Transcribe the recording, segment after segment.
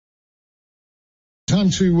time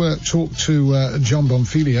to talk to John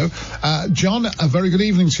Bonfiglio. John, a very good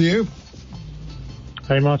evening to you.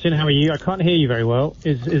 Hey, Martin, how are you? I can't hear you very well.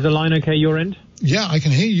 Is the line okay your end? Yeah, I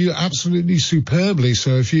can hear you absolutely superbly.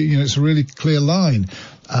 So if it's a really clear line.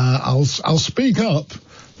 I'll speak up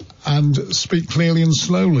and speak clearly and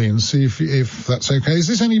slowly and see if that's okay. Is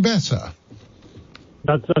this any better?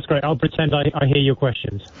 That's great. I'll pretend I hear your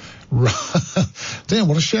questions. Damn,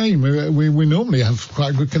 what a shame. We normally have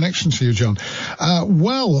quite a good connection to you, John.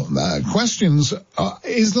 Questions.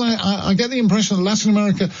 I get the impression that Latin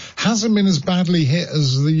America hasn't been as badly hit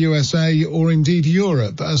as the USA or indeed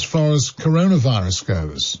Europe as far as coronavirus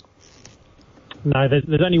goes. No,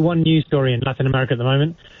 there's only one news story in Latin America at the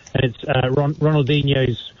moment, and it's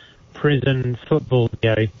Ronaldinho's prison football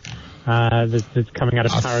video. That's coming out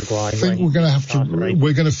of Paraguay. I think we're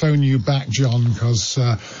going to phone you back, John, because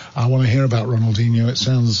I want to hear about Ronaldinho. It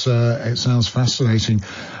sounds fascinating.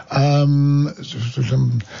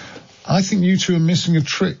 I think you two are missing a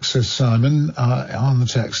trick, says Simon on the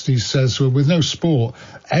text. He says, well, with no sport,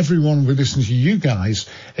 everyone would listen to you guys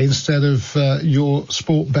instead of your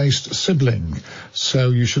sport-based sibling. So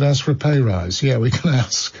you should ask for a pay rise. Yeah, we can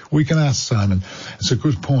ask, Simon. It's a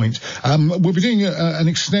good point. We'll be doing an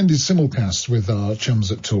extended simulcast with our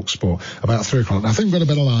chums at TalkSport about 3 o'clock. I think we've got a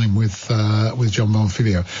better line with John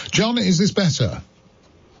Bonfiglio. John, is this better?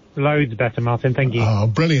 Loads better, Martin. Thank you. Oh,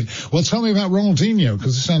 brilliant. Well, tell me about Ronaldinho,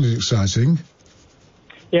 because it sounded exciting.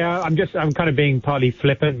 Yeah, I'm kind of being partly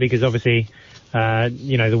flippant because obviously,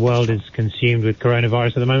 the world is consumed with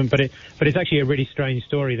coronavirus at the moment, but it's actually a really strange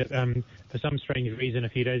story that, for some strange reason, a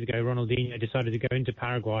few days ago, Ronaldinho decided to go into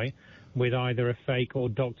Paraguay with either a fake or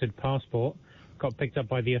doctored passport, got picked up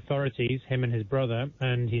by the authorities, him and his brother,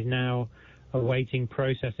 and he's now awaiting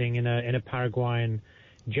processing in a Paraguayan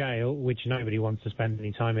jail, which nobody wants to spend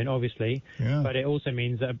any time in, obviously. Yeah. But it also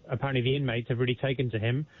means that apparently the inmates have really taken to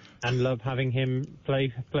him and love having him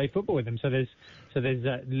play football with them. So there's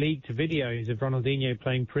leaked videos of Ronaldinho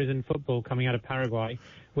playing prison football coming out of Paraguay,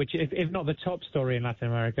 which, if not the top story in Latin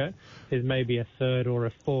America, is maybe a third or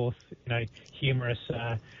a fourth, humorous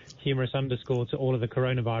underscore to all of the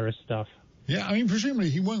coronavirus stuff. Yeah, I mean,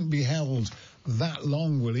 presumably he won't be held that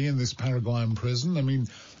long, will he, in this Paraguayan prison? I mean,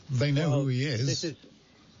 they know who he is.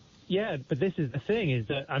 Yeah, but this is the thing, is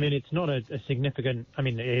that, I mean, it's not a significant, I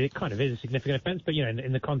mean, it kind of is a significant offence, but,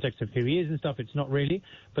 in the context of who he is and stuff, it's not really.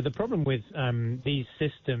 But the problem with these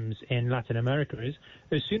systems in Latin America is,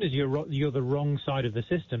 as soon as you're the wrong side of the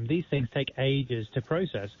system, these things take ages to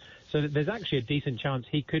process. So that there's actually a decent chance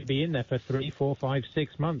he could be in there for 3, 4, 5,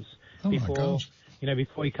 6 months before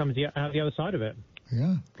he comes out the other side of it.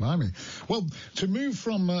 Yeah, blimey. Well, to move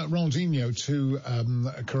from Ronaldinho to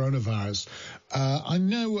coronavirus, I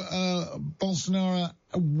know Bolsonaro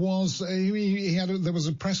there was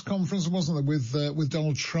a press conference, wasn't there, with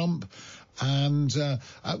Donald Trump, and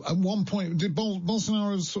at one point did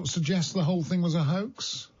Bolsonaro sort of suggest the whole thing was a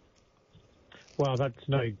hoax? Well, that's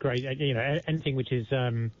no great. Anything which is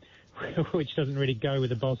which doesn't really go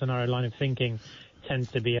with the Bolsonaro line of thinking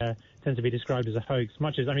tends to be described as a hoax.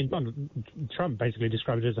 Much as, I mean, Trump basically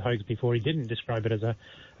described it as a hoax before he didn't describe it as a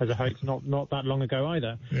hoax not that long ago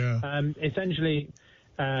either. Yeah. Essentially,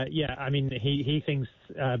 I mean, he thinks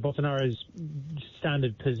Bolsonaro's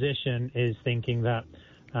standard position is thinking that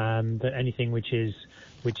anything which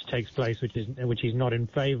takes place which he's not in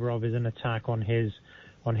favour of is an attack on his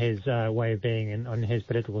way of being and on his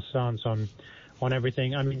political stance on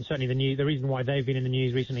everything. I mean, certainly the reason why they've been in the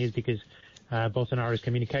news recently is because Bolsonaro's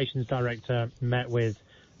communications director met with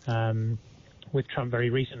Trump very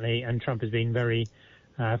recently, and Trump has been very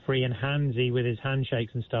free and handsy with his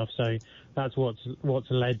handshakes and stuff. So that's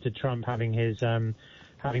what's led to Trump having his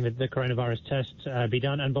having the coronavirus test be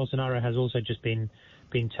done. And Bolsonaro has also just been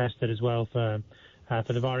tested as well for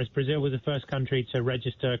the virus. Brazil was the first country to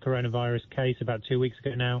register a coronavirus case about 2 weeks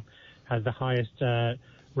ago now, has the highest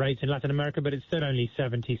rates in Latin America, but it's still only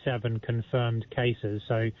 77 confirmed cases.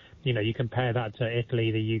 So, you compare that to Italy,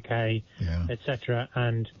 the UK, etc.,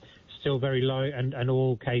 and still very low. And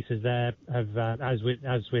all cases there have, as with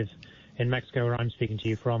in Mexico, where I'm speaking to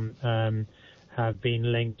you from, have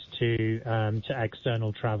been linked to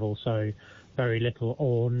external travel. So very little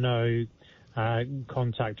or no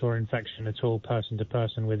contact or infection at all, person to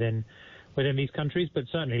person within these countries. But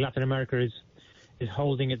certainly Latin America is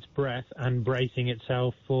holding its breath and bracing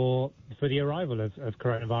itself for the arrival of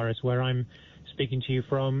coronavirus. Where I'm speaking to you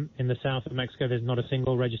from, in the south of Mexico, there's not a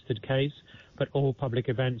single registered case, but all public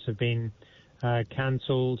events have been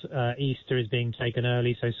cancelled. Easter is being taken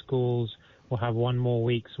early, so schools will have 1 more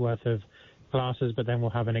week's worth of classes, but then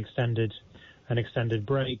we'll have an extended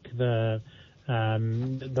break. The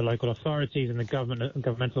the local authorities and the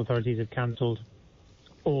governmental authorities have cancelled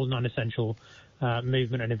all non-essential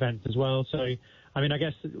movement and events as well. So, I mean, I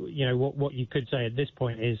guess, what you could say at this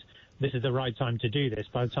point is this is the right time to do this.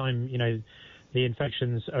 By the time, the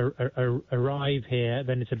infections arrive here,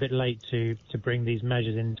 then it's a bit late to bring these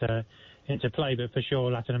measures into play. But for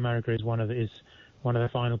sure, Latin America is one of the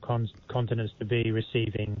final continents to be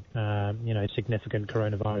receiving, significant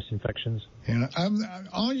coronavirus infections. Yeah.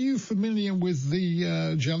 Are you familiar with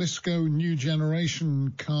the Jalisco New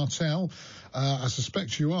Generation Cartel? I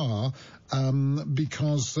suspect you are,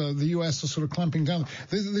 because the U.S. are sort of clamping down.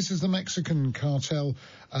 This is the Mexican cartel,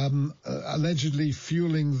 allegedly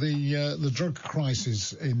fueling the drug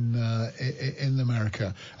crisis in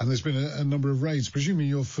America. And there's been a number of raids. Presumably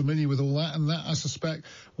you're familiar with all that, and that, I suspect,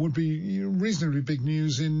 would be reasonably big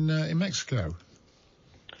news in Mexico.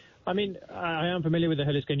 I mean, I am familiar with the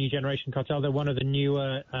Jalisco New Generation Cartel. They're one of the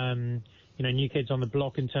newer, new kids on the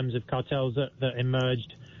block in terms of cartels that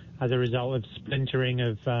emerged as a result of splintering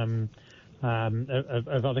of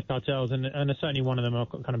other cartels, and certainly one of them are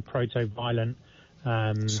kind of proto-violent.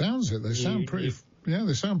 Sounds it. They sound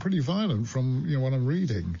pretty violent from what I'm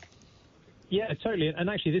reading. Yeah, totally. And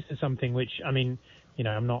actually, this is something which, I mean,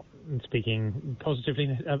 I'm not speaking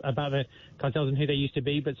positively about the cartels and who they used to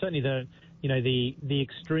be, but certainly the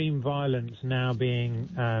extreme violence now being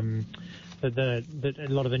that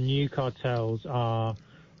a lot of the new cartels are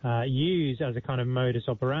used as a kind of modus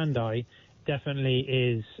operandi definitely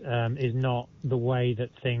is not the way that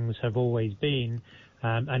things have always been,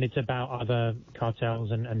 and it's about other cartels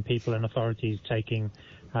and people and authorities taking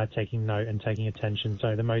note and taking attention.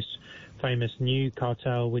 So the most famous new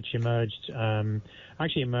cartel, which emerged from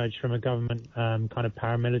a government kind of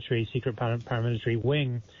secret paramilitary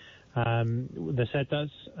wing, the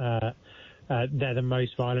Zetas. They're the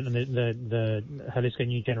most violent, and the Jalisco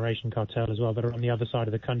New Generation Cartel as well, that are on the other side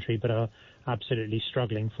of the country, but are absolutely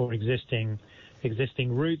struggling for existing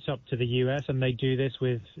routes up to the US, and they do this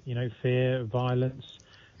with fear, violence,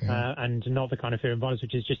 and not the kind of fear and violence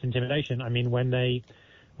which is just intimidation. I mean, when they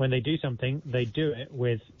do something, they do it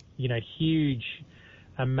with huge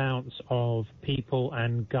amounts of people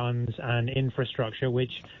and guns and infrastructure,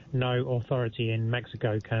 which no authority in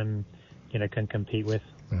Mexico can compete with.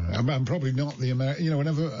 I'm probably not the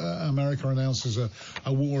whenever America announces a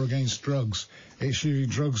war against drugs, it's usually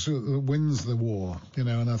drugs that wins the war,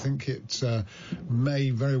 and I think it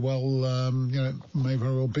may very well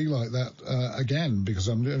be like that again, because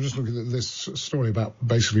I'm just looking at this story about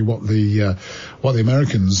basically what the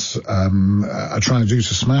Americans are trying to do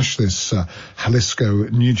to smash this Jalisco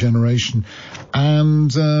New Generation,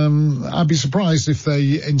 and I'd be surprised if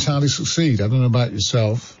they entirely succeed. I don't know about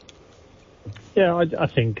yourself. Yeah, I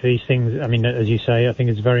think these things, I mean, as you say, I think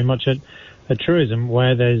it's very much a truism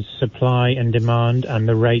where there's supply and demand, and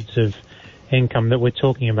the rates of income that we're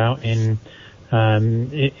talking about in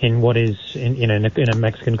what is, in a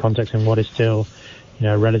Mexican context, in what is still,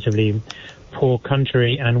 a relatively poor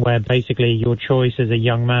country, and where basically your choice as a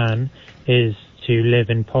young man is to live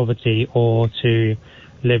in poverty or to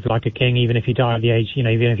live like a king, even if you die at the age,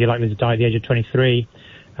 even if you're likely to die at the age of 23.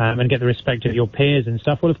 And get the respect of your peers and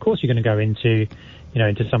stuff. Well, of course you're going to go into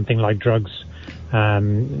something like drugs,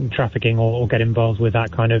 trafficking, or get involved with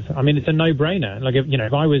that kind of. I mean, it's a no-brainer. Like,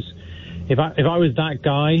 if I was that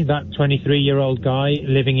guy, that 23-year-old guy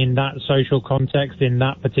living in that social context in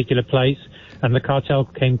that particular place, and the cartel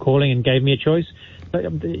came calling and gave me a choice,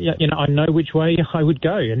 I know which way I would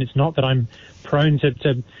go. And it's not that I'm prone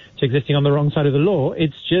to existing on the wrong side of the law.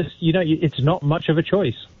 It's just, it's not much of a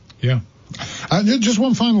choice. Yeah. Just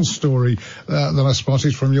one final story that I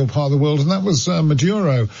spotted from your part of the world, and that was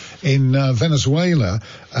Maduro in Venezuela,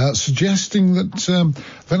 suggesting that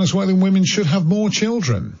Venezuelan women should have more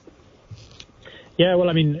children. Yeah, well,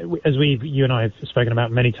 I mean, as you and I have spoken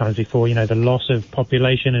about many times before, the loss of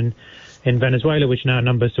population in Venezuela, which now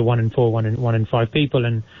numbers to 1 in 4, 1 in 5 people,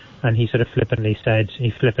 and he sort of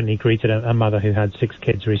flippantly greeted a mother who had 6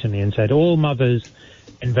 kids recently and said all mothers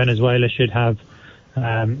in Venezuela should have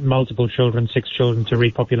multiple children, 6 children, to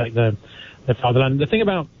repopulate the fatherland. The thing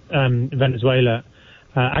about Venezuela,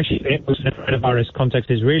 actually, in the coronavirus context,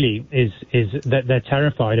 is that they're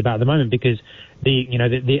terrified about the moment, because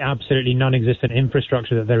the absolutely non-existent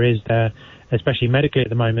infrastructure that there is there, especially medically at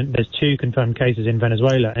the moment. There's 2 confirmed cases in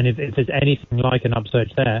Venezuela, and if there's anything like an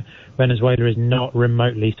upsurge there, Venezuela is not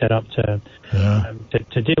remotely set up to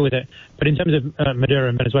deal with it. But in terms of Maduro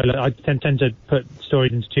and Venezuela, I tend to put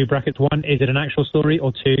stories into 2 brackets. 1, is it an actual story,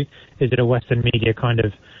 or 2, is it a Western media kind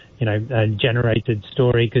of generated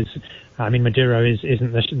story? Because I mean, Maduro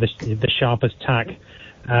isn't the sharpest tack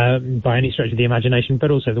by any stretch of the imagination,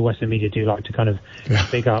 but also the Western media do like to kind of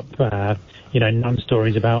big up,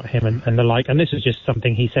 non-stories about him and the like. And this was just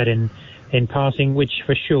something he said in passing, which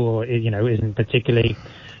for sure, isn't particularly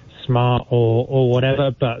smart or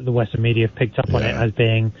whatever, but the Western media have picked up on it as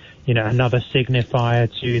being, another signifier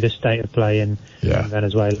to the state of play in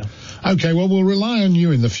Venezuela. Okay, well, we'll rely on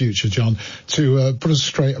you in the future, John, to put us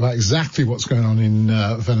straight about exactly what's going on in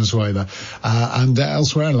Venezuela and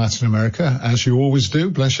elsewhere in Latin America, as you always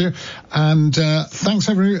do. Bless you. And thanks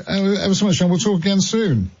ever so much, John. We'll talk again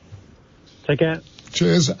soon. Take care.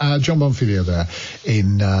 Cheers. John Bonfiglio there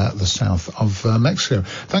in the south of Mexico.